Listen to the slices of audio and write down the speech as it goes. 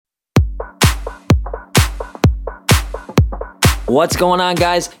What's going on,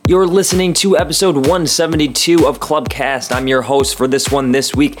 guys? You're listening to episode 172 of CLUBcast. I'm your host for this one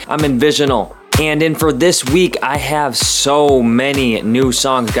this week. I'm Envisional. And for this week, I have so many new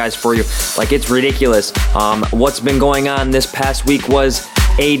songs, guys, for you. Like, it's ridiculous. What's been going on this past week was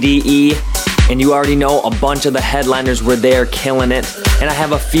ADE. And you already know a bunch of the headliners were there killing it. And I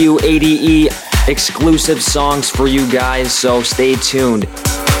have a few ADE exclusive songs for you guys, so stay tuned.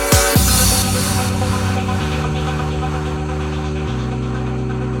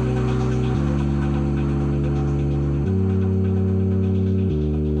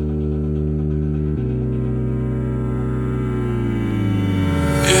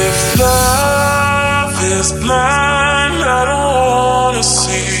 Is blind, I don't wanna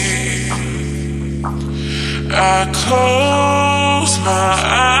see. I close my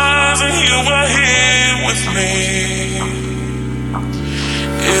eyes and you were here with me.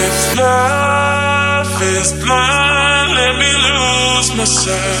 If love is blind, let me lose my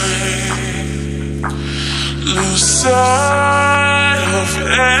sight. Lose sight of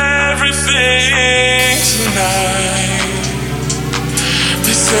everything tonight.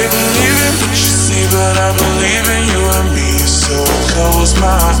 They say believe in what you see, but I believe in you and me. So I close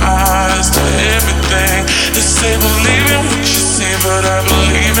my eyes to everything. They say believe in what you see, but I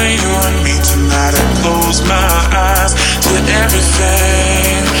believe in you and me. Tonight I close my eyes to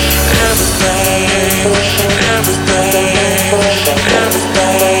everything, everything, everything, everything, everything.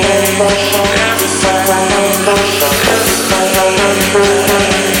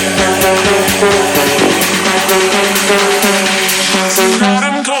 Tonight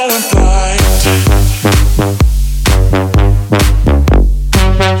I'm going blind.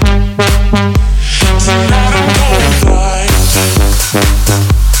 Tonight I'm going blind. Tonight I'm going blind. Going blind.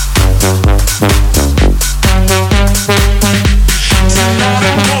 Going blind. Going blind. Tonight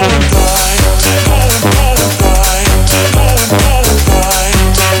I'm going blind.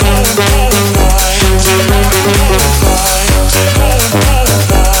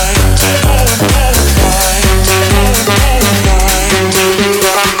 Going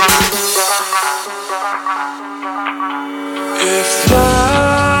blind. Going blind.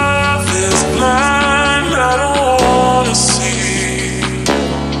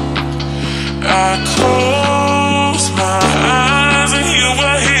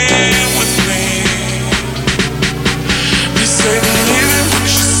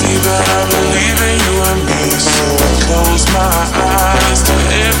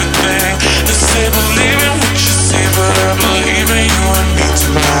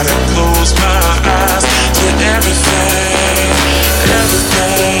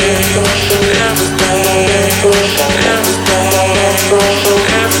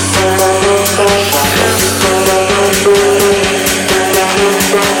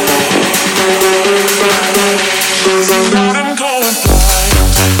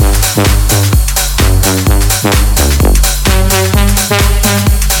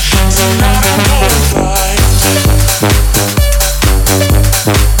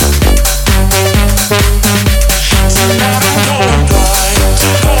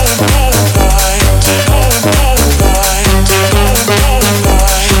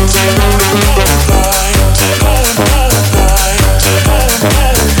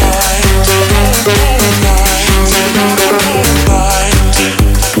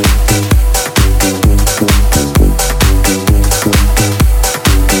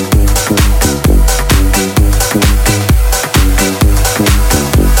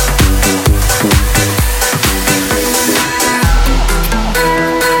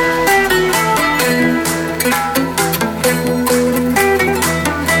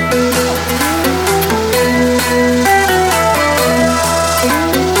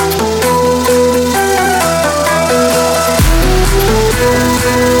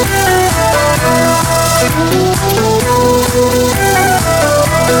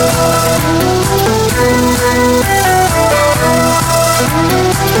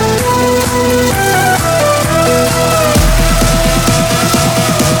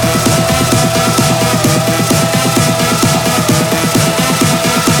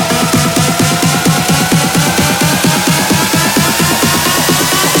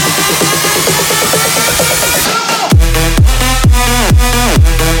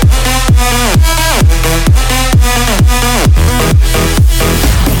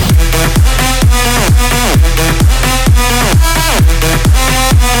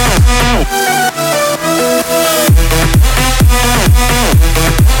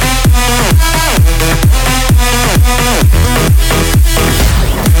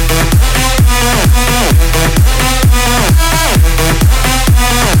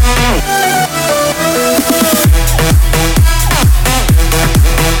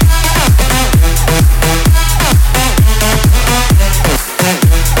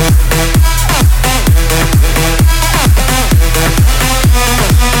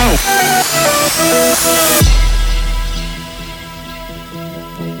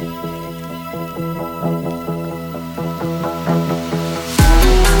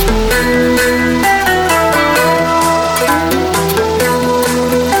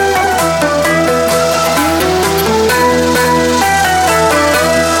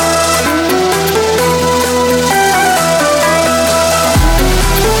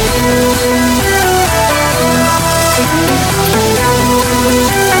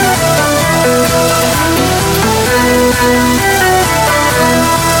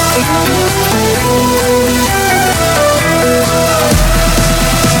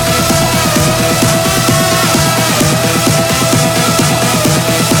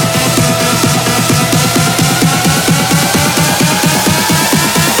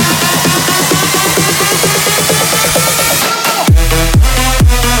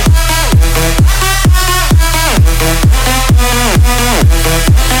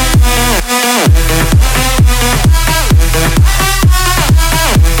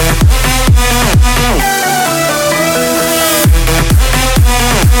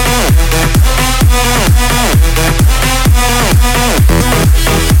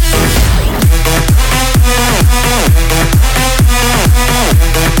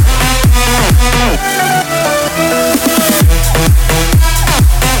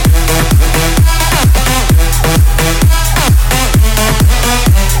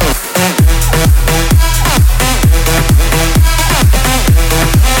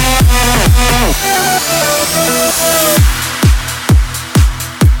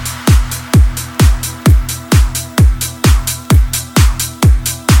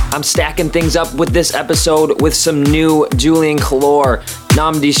 I'm stacking things up with this episode with some new Julian Calor,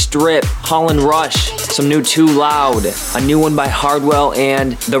 Namdi Strip, Holland Rush, some new Too Loud, a new one by Hardwell,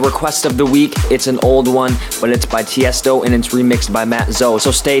 and the request of the week. It's an old one, but it's by Tiesto and it's remixed by Matt Zoe.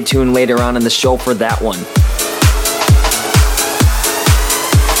 So stay tuned later on in the show for that one.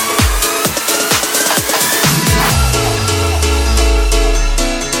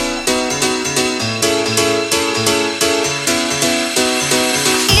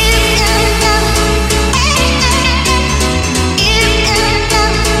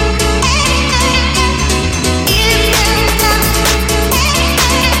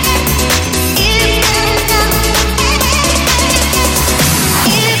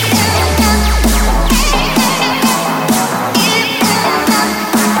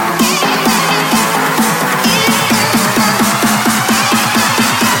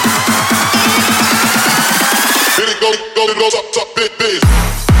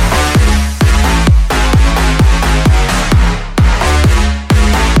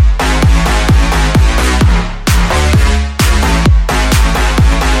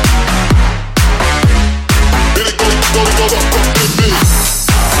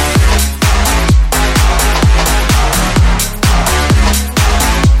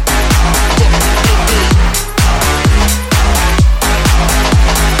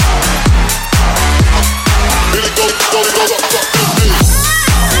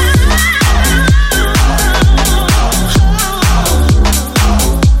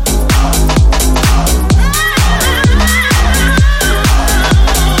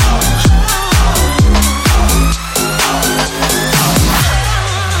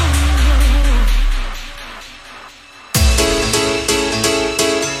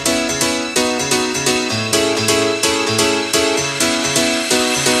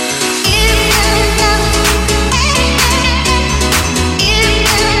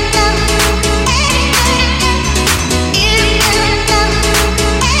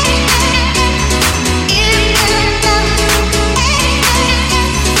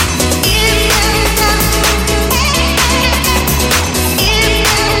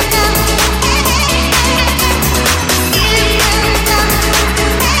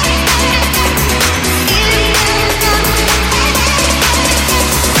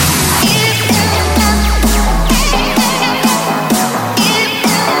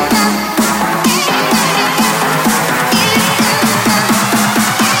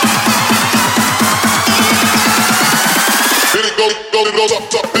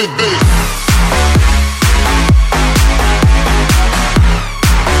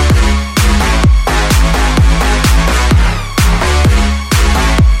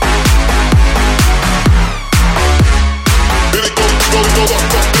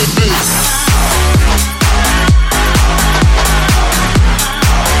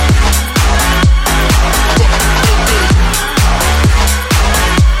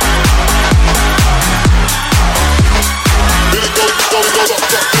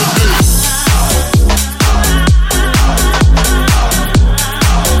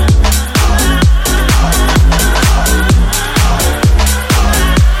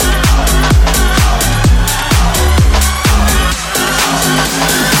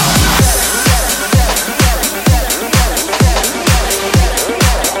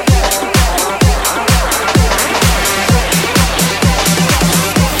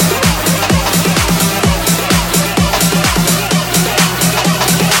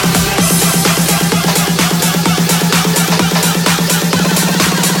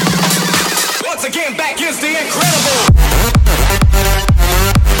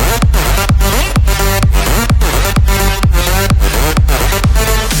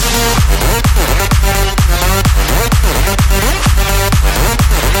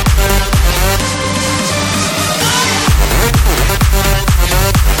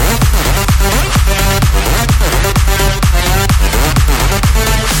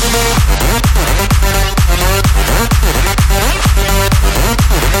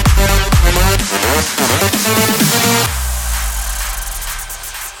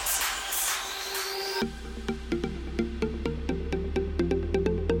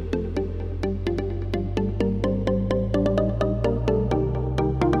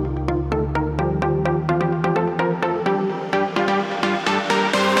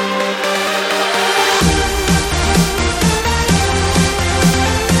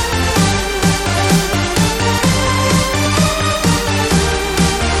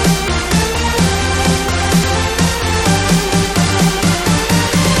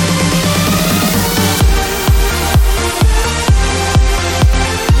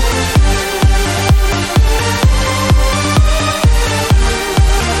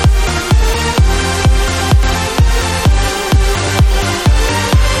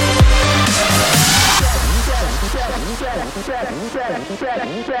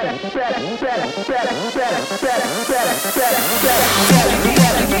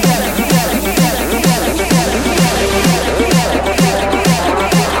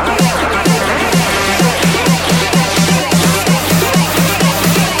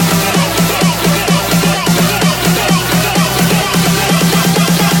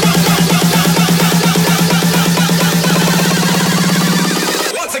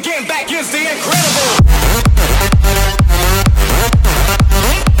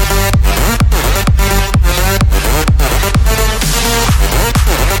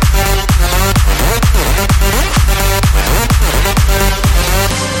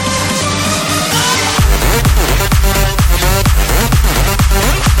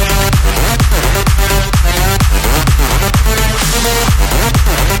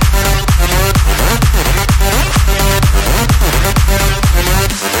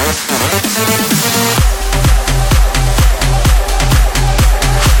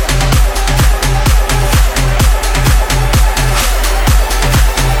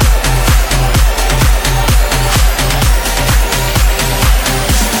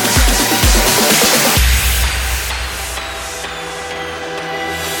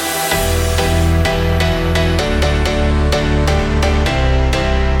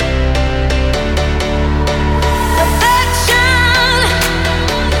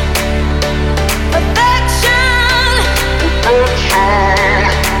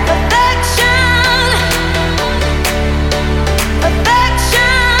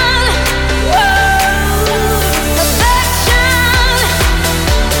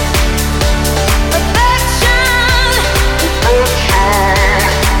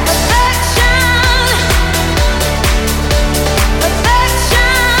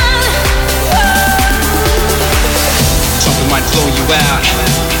 out.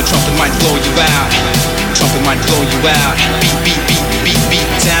 The trumpet might blow you out. The trumpet might blow you out. Beat, beat, beat, beat, beat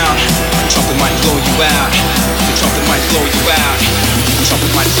down. The trumpet might blow you out. The trumpet might blow you out. The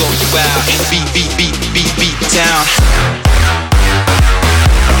trumpet might blow you out. Beat, beat, beat, beat, beat down.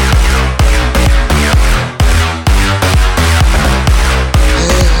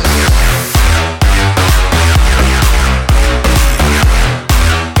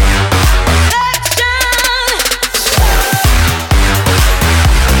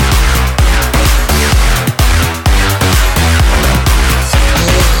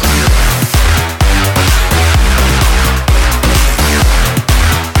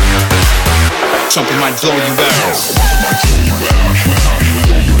 Trumpet might blow you out. Might blow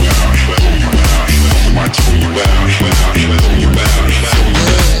you out.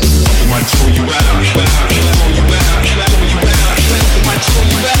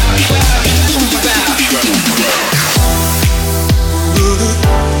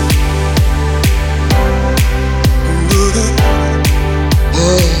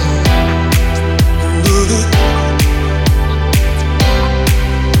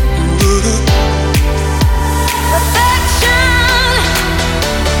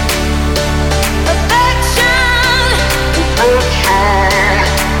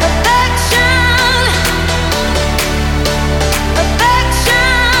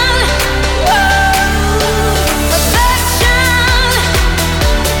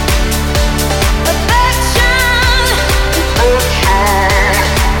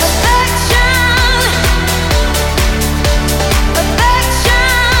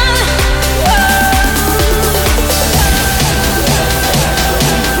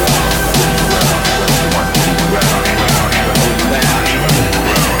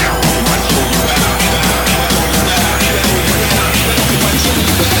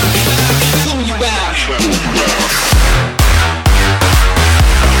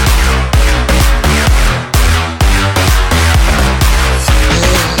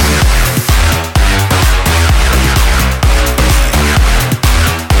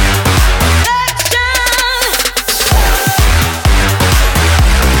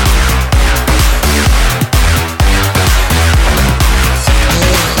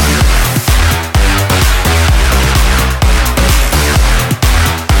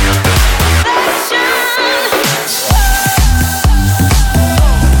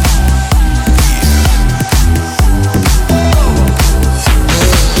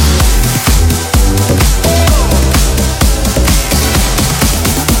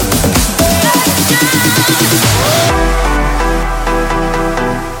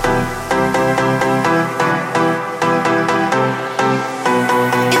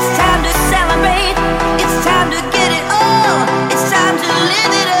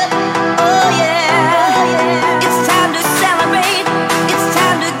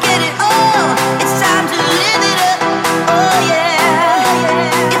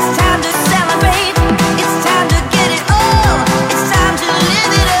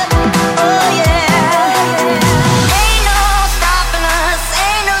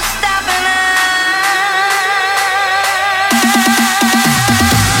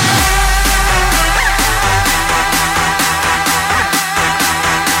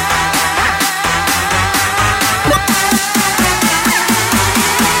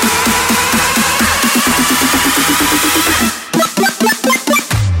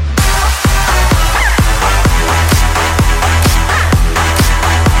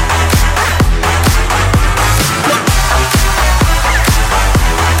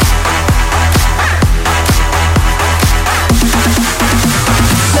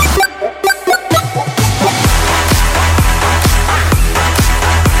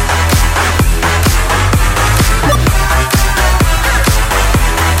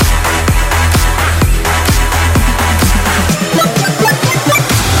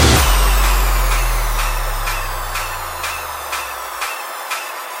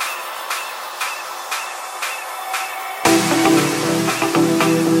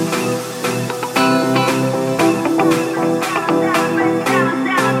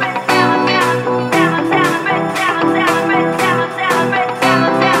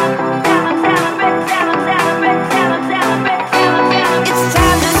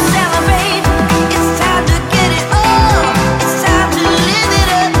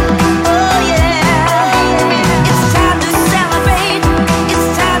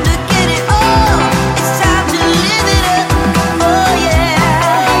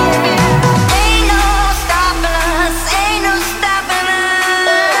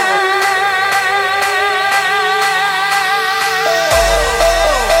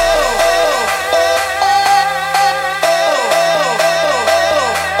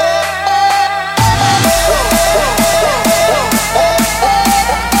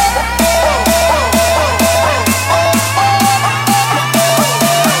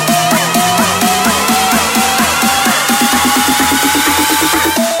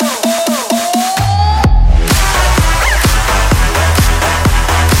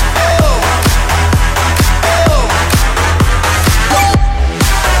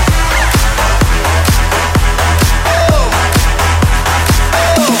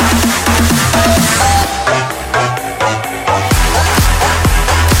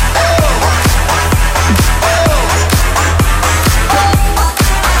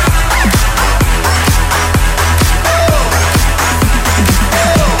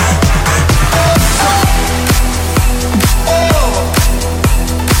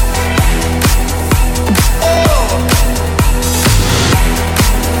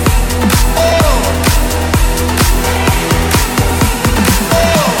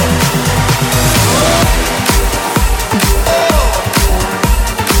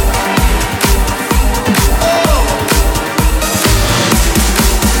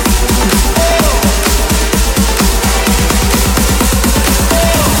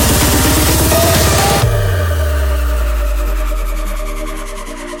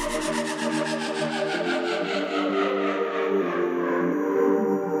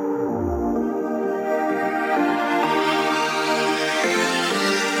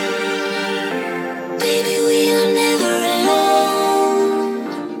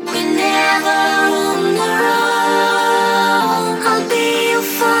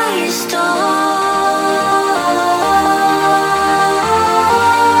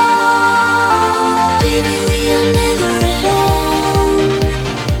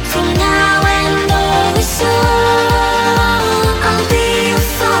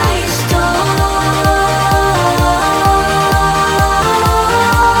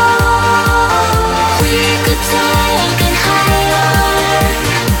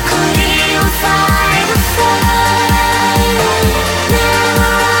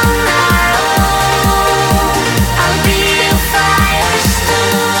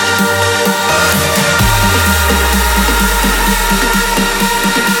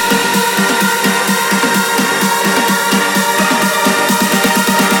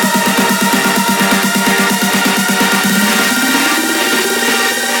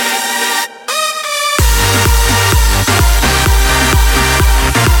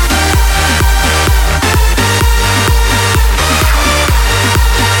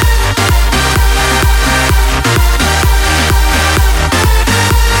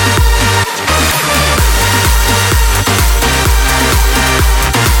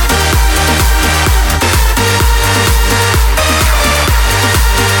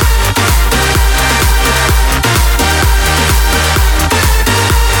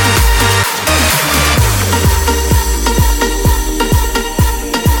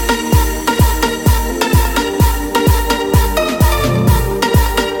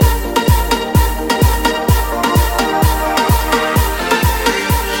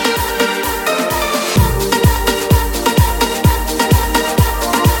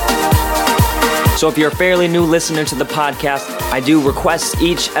 So if you're a fairly new listener to the podcast, I do requests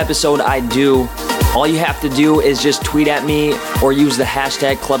each episode I do. All you have to do is just tweet at me or use the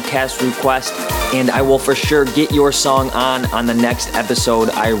hashtag CLUBcastRequest, and I will for sure get your song on the next episode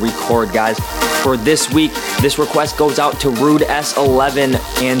I record, guys. For this week, this request goes out to Rude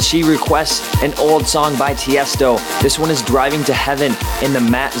S11, and she requests an old song by Tiesto. This one is Driving to Heaven in the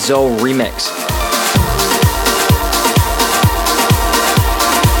Matt Zoe remix.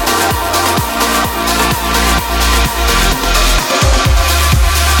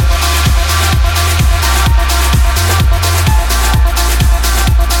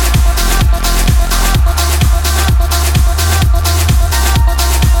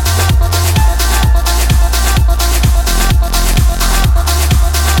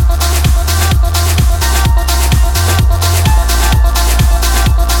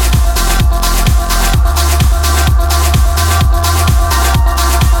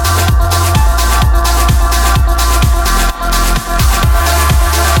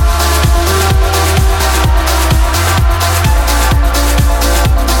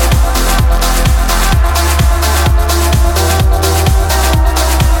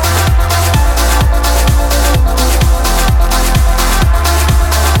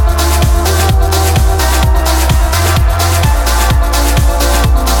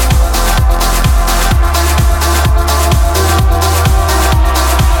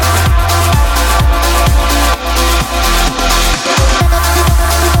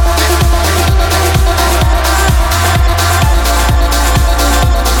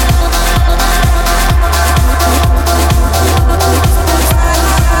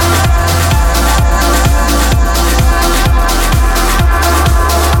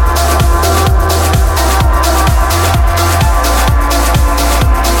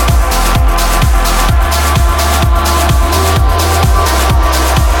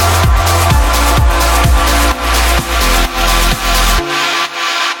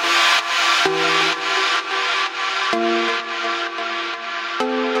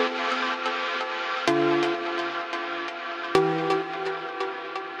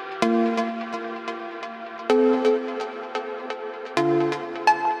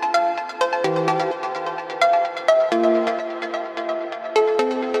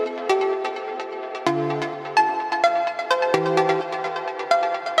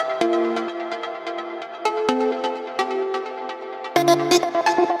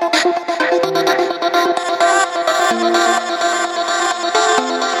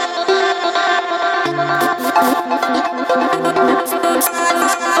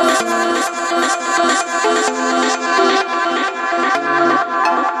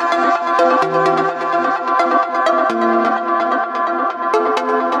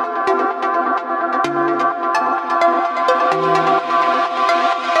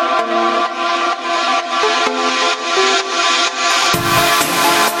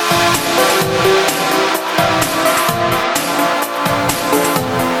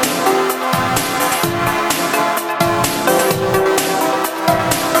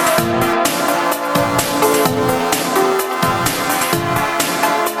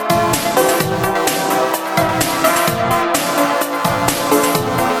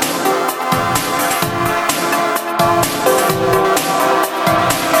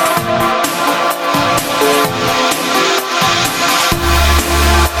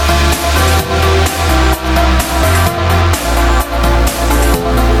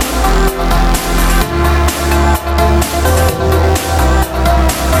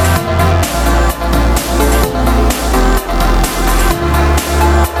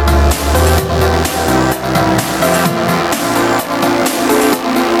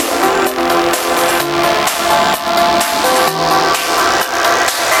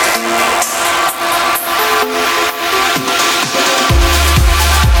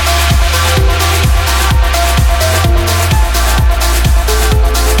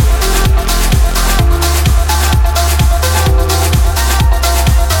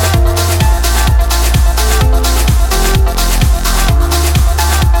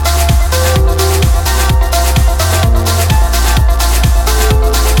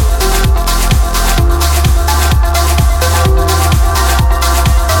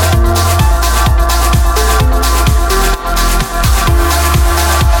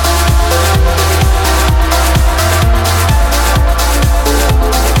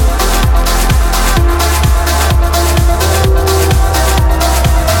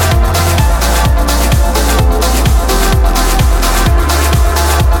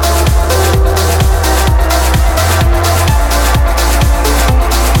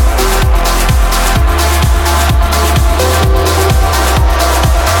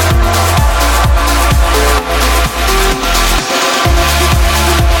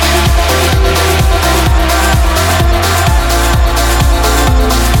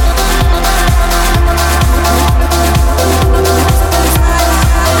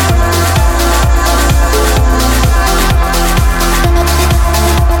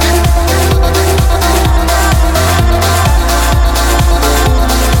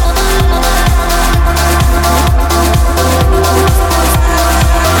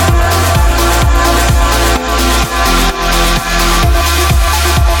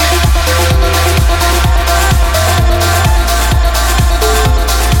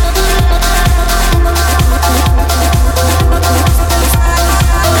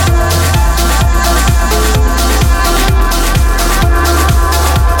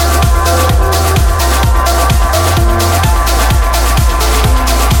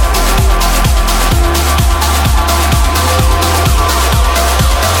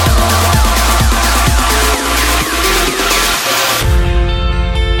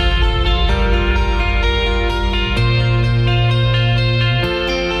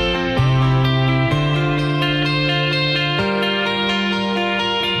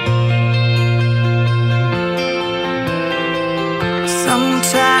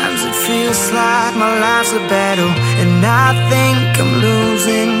 feels like my life's a battle, and I think I'm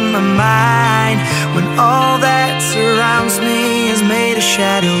losing my mind when all that surrounds me is made of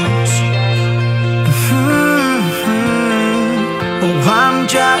shadows. Oh, I'm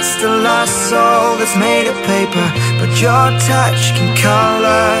just a lost soul that's made of paper, but your touch can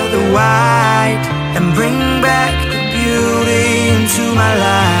color the white and bring back the beauty into my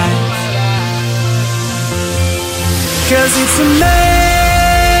life. 'Cause it's a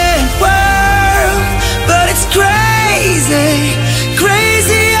mad world, but it's crazy,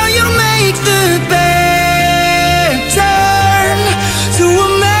 crazy how you make the bad turn to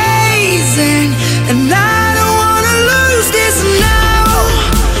amazing. And I don't wanna lose this now,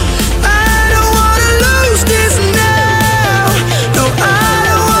 I don't wanna lose this now, no, I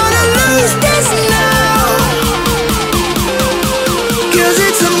don't wanna lose this now, 'cause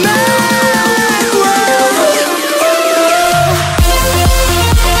it's a mad world.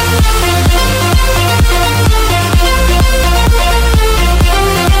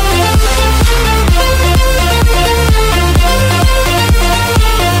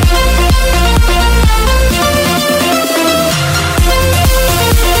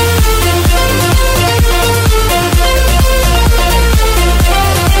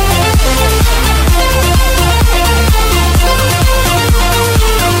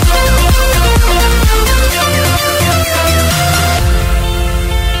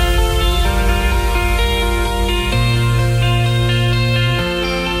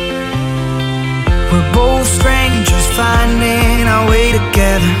 We're both strangers finding our way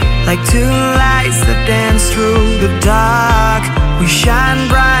together, like two lights that dance through the dark. We shine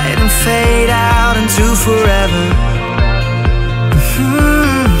bright and fade out into forever.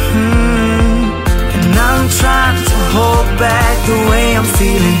 And I'm trying to hold back the way I'm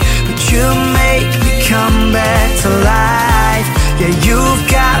feeling, but you make me come back to life. Yeah, you've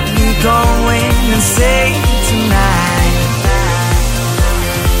got me going insane tonight.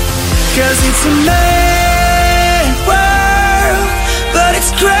 'Cause it's a mad world, but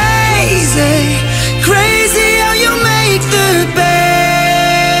it's crazy, crazy how you make the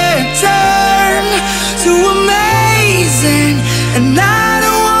bad turn to amazing. And I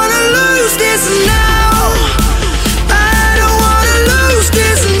don't wanna lose this now, I don't wanna lose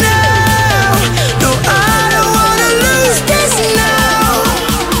this now, no, I don't wanna lose this now,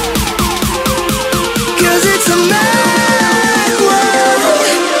 'cause it's a mad world.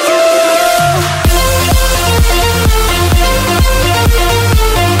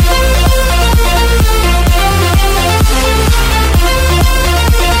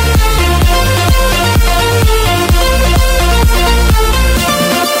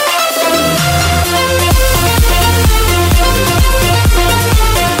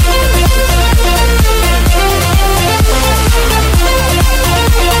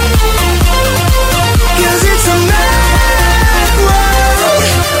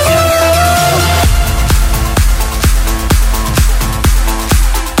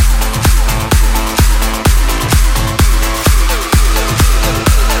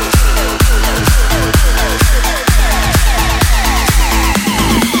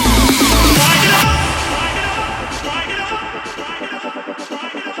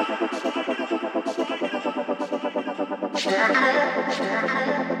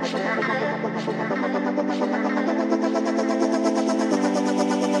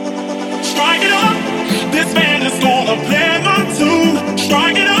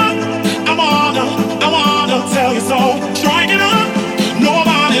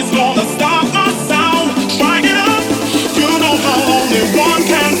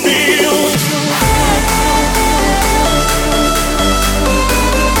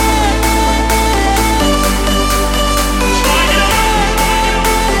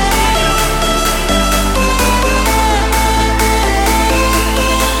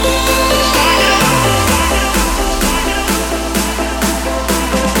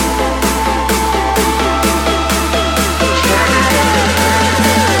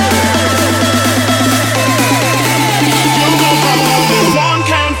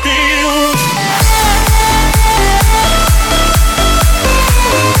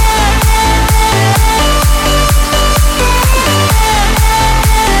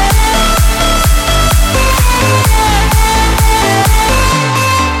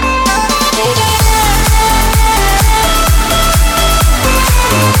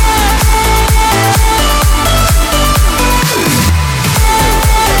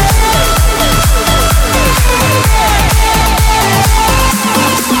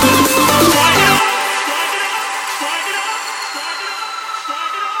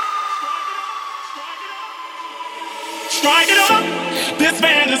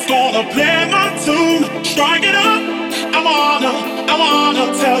 band is gonna play my tune. Strike it up. I wanna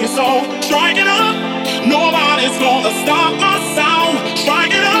tell you so. Strike it up. Nobody's gonna stop my sound.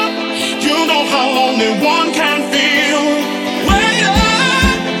 Strike it up. You know how only one can feel. Wait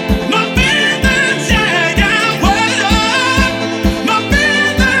up, my feelings, yeah, yeah. Wait up, my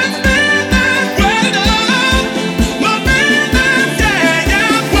feelings, feelings. Wait up, my feelings, yeah,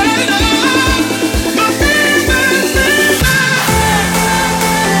 yeah. Wait up, my feelings, feelings.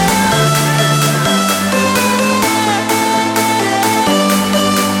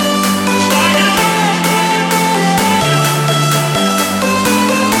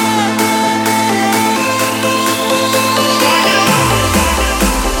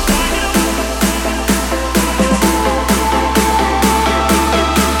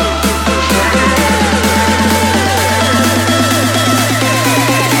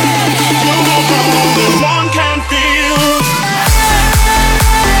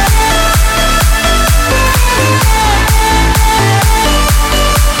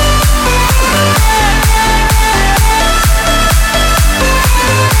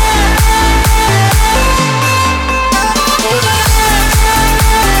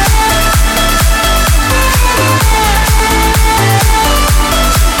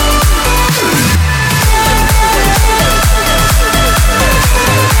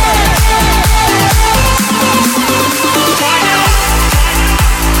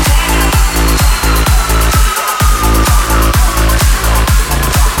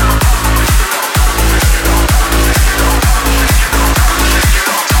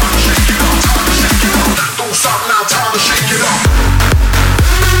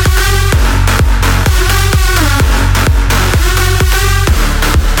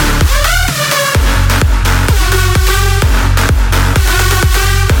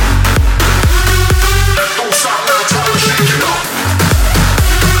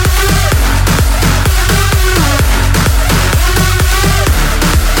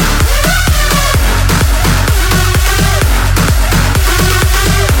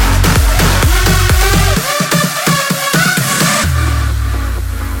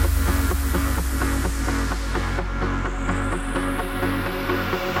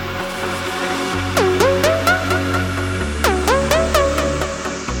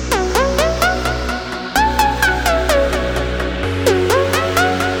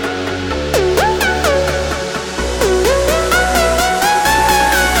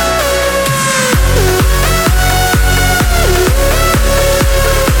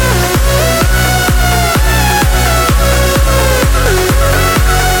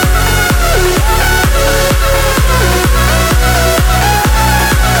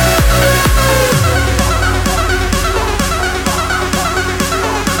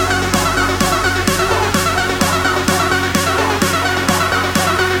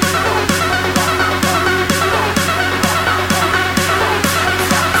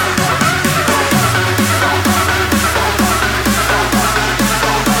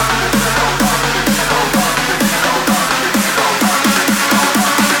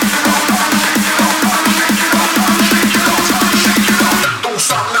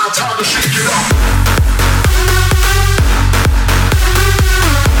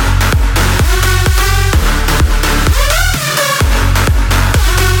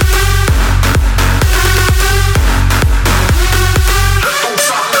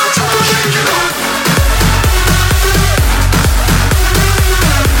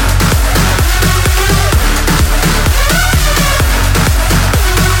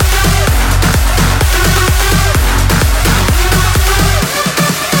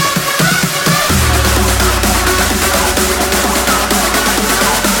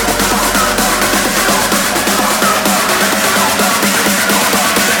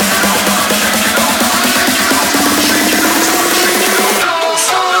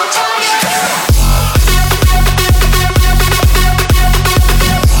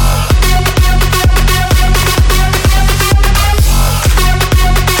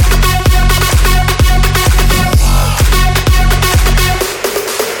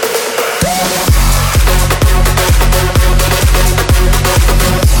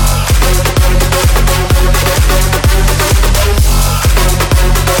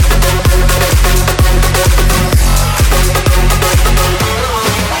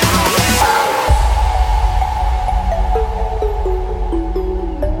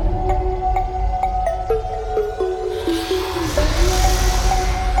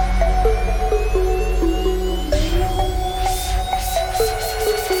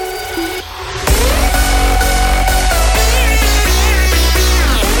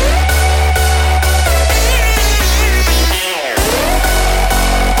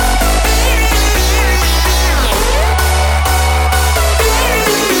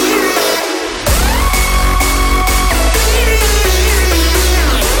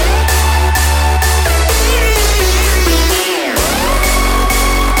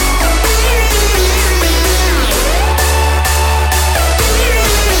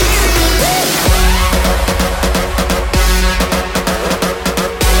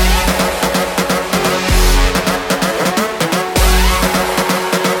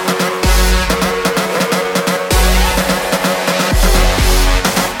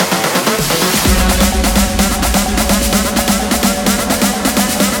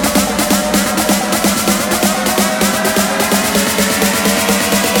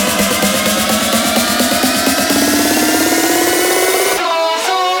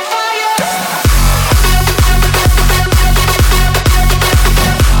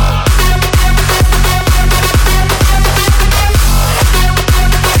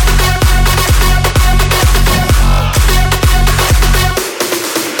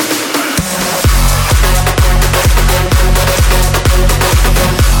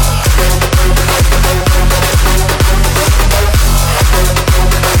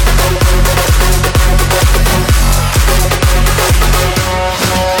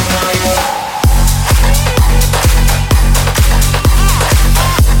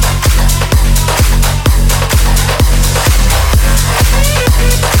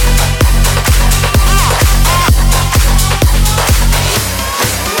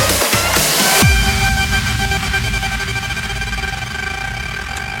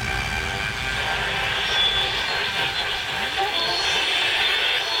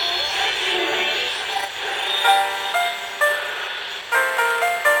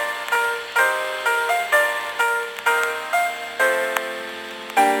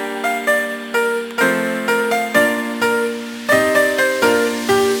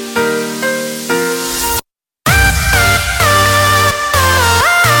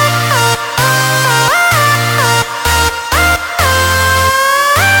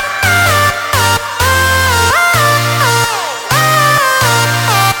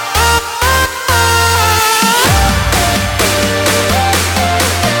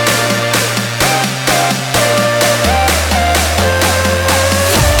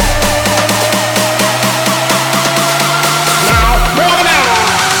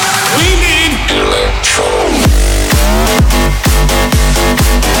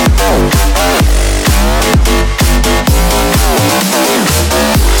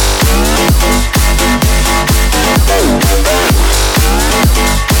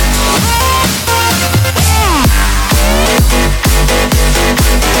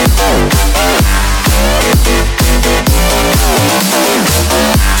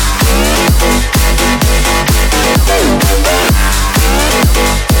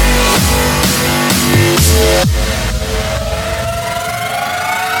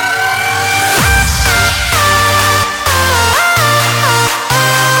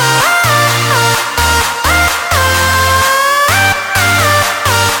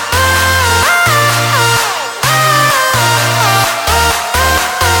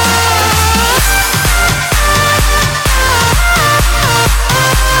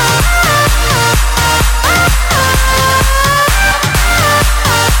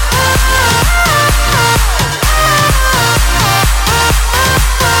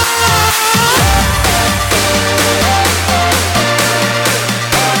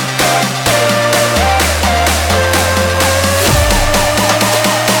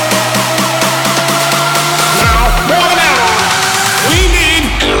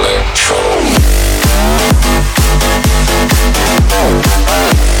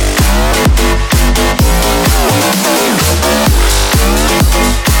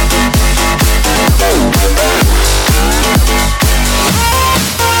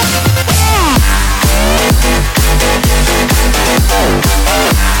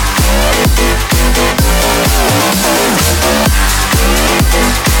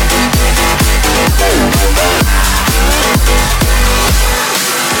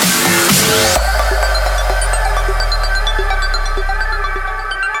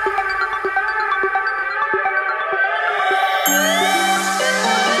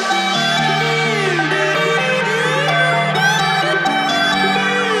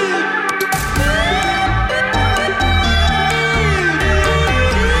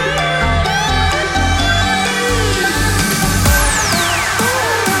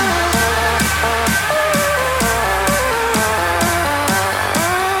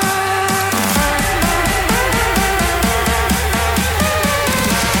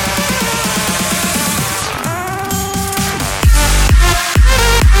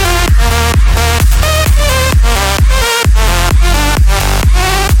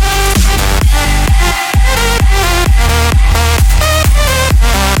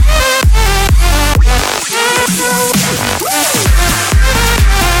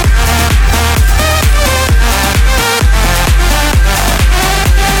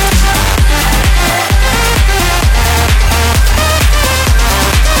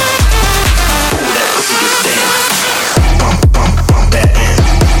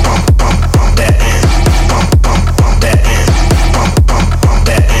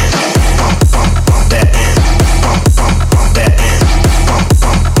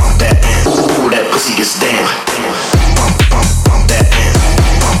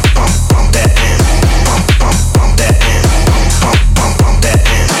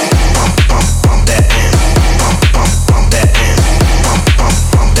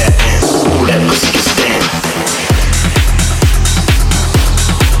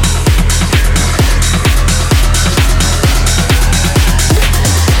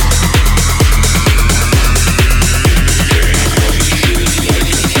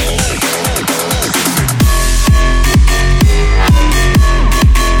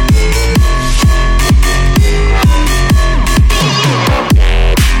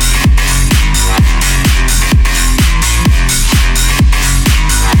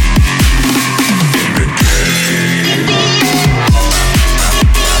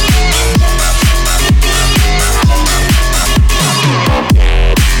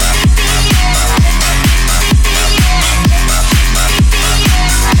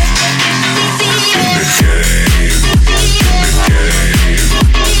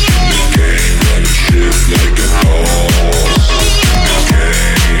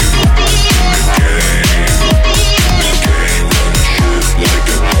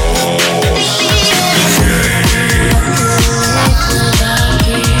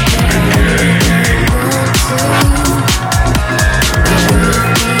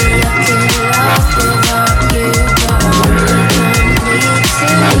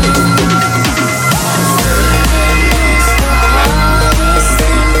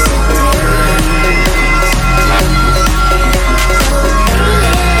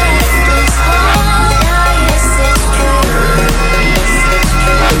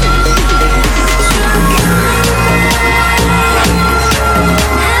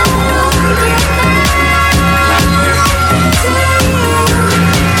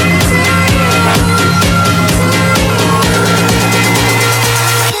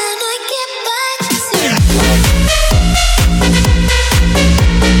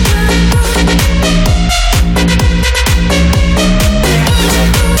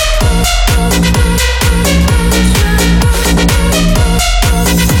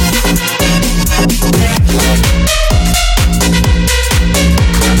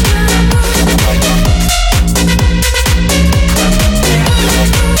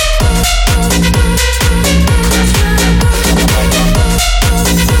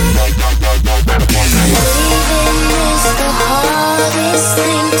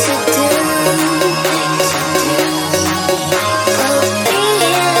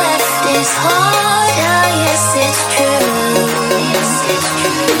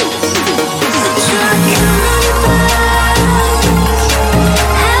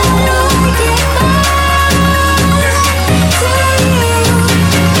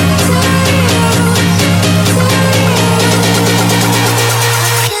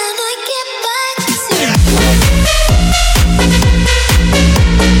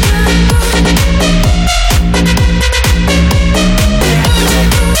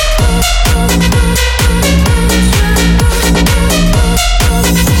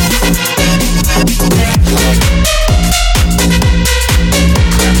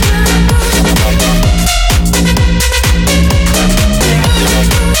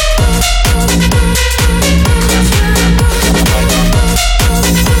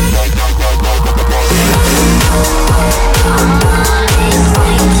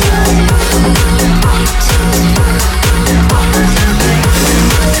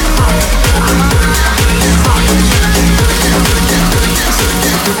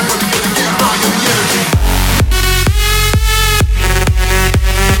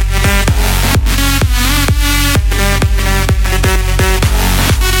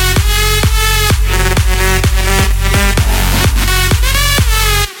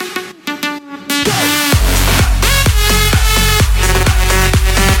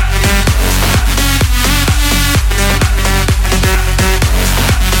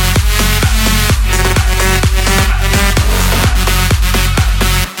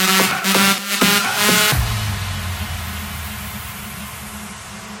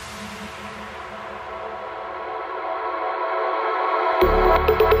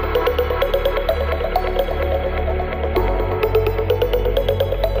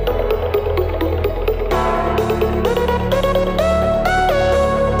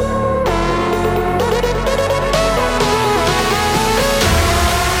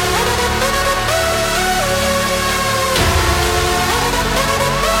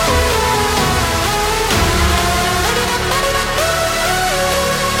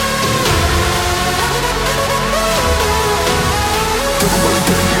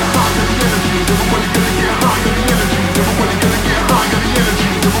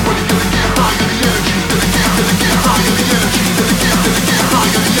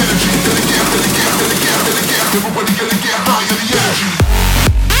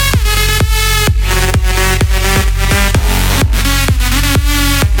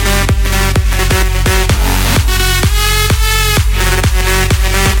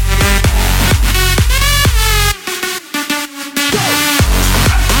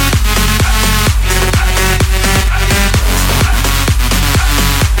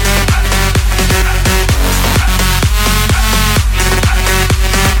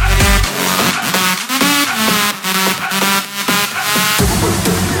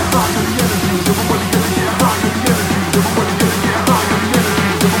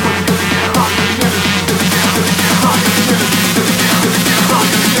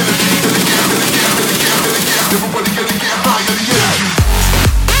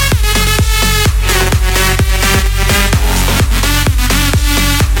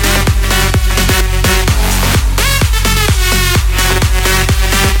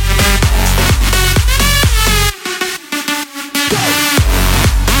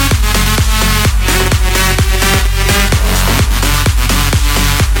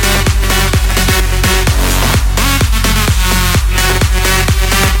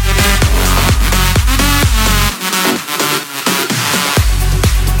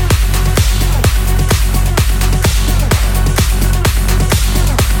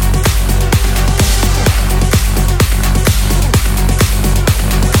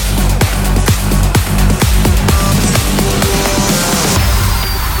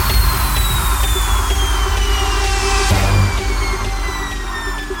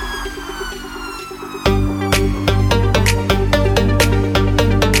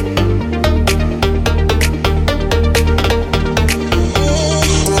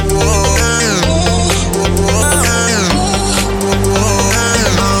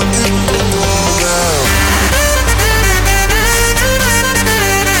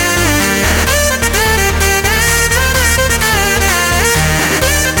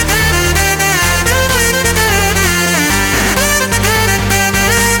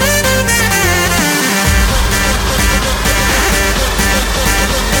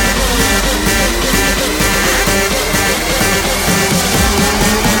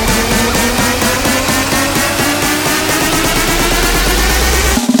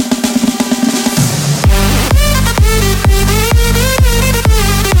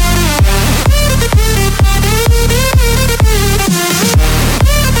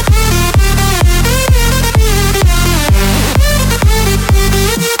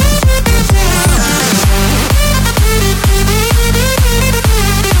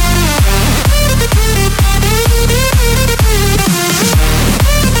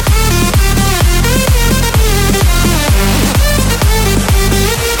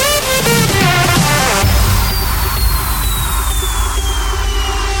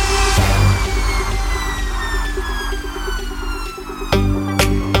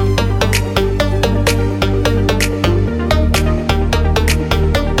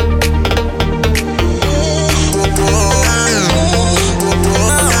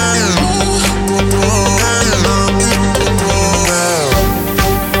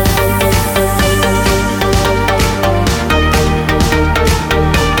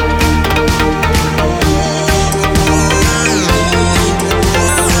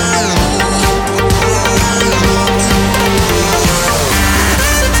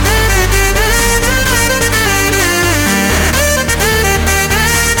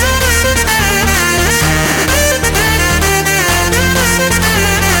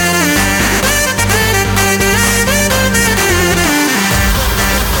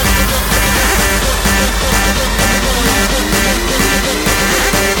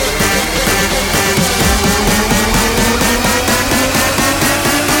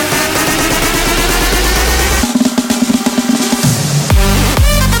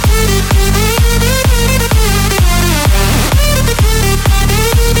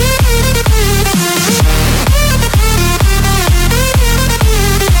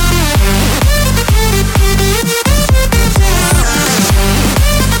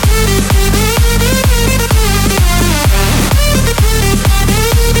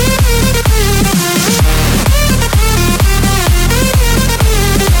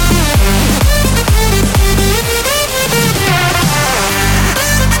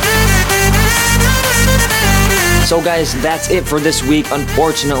 So guys, that's it for this week.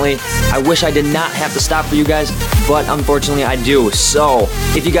 Unfortunately, I wish I did not have to stop for you guys, but unfortunately I do. So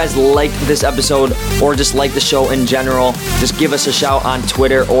if you guys liked this episode or just like the show in general, just give us a shout on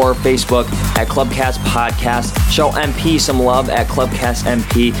Twitter or Facebook at CLUBcast Podcast. Show MP some love at CLUBcast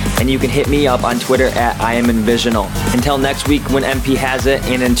MP, and you can hit me up on Twitter at IamInvisional. Until next week when MP has it,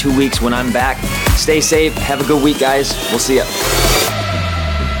 and in 2 weeks when I'm back, stay safe, have a good week guys, we'll see ya.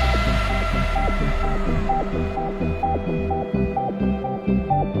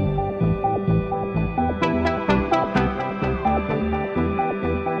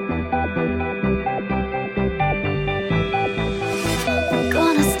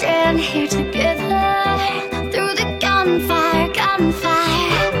 Here together through the gunfire.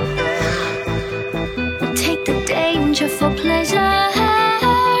 We'll take the danger for pleasure.